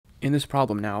In this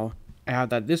problem now, I have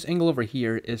that this angle over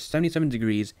here is 77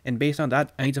 degrees, and based on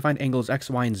that, I need to find angles x,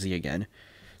 y, and z again.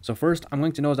 So first, I'm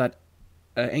going to know that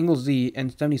angle z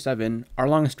and 77 are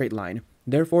along a straight line.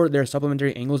 Therefore, there are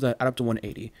supplementary angles that add up to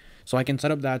 180. So I can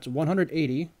set up that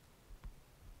 180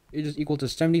 is equal to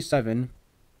 77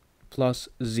 plus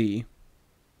z.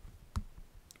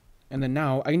 And then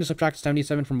now, I can just subtract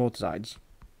 77 from both sides.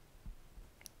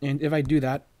 And if I do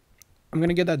that, I'm going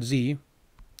to get that z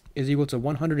is equal to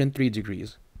 103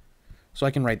 degrees. So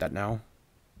I can write that now.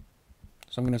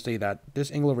 So I'm going to say that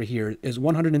this angle over here is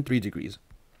 103 degrees.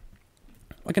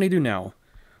 What can I do now?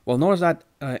 Well, notice that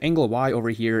angle y over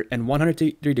here and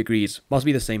 103 degrees must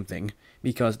be the same thing,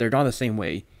 because they're drawn the same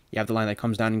way. You have the line that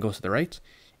comes down and goes to the right,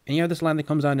 and you have this line that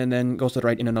comes down and then goes to the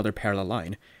right in another parallel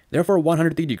line. Therefore,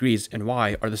 103 degrees and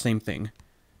y are the same thing.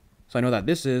 So I know that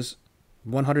this is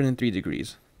 103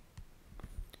 degrees.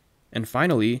 And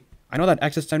finally, I know that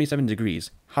x is 77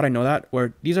 degrees. How do I know that?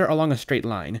 Where these are along a straight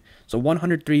line. So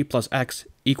 103 plus x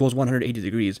equals 180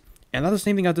 degrees. And that's the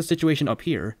same thing as the situation up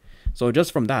here. So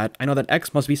just from that, I know that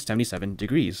x must be 77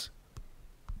 degrees.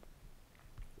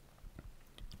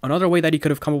 Another way that you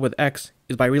could have come up with x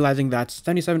is by realizing that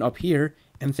 77 up here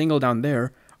and this angle down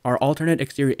there are alternate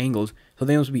exterior angles, so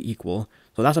they must be equal.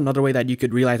 So that's another way that you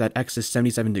could realize that x is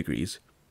 77 degrees.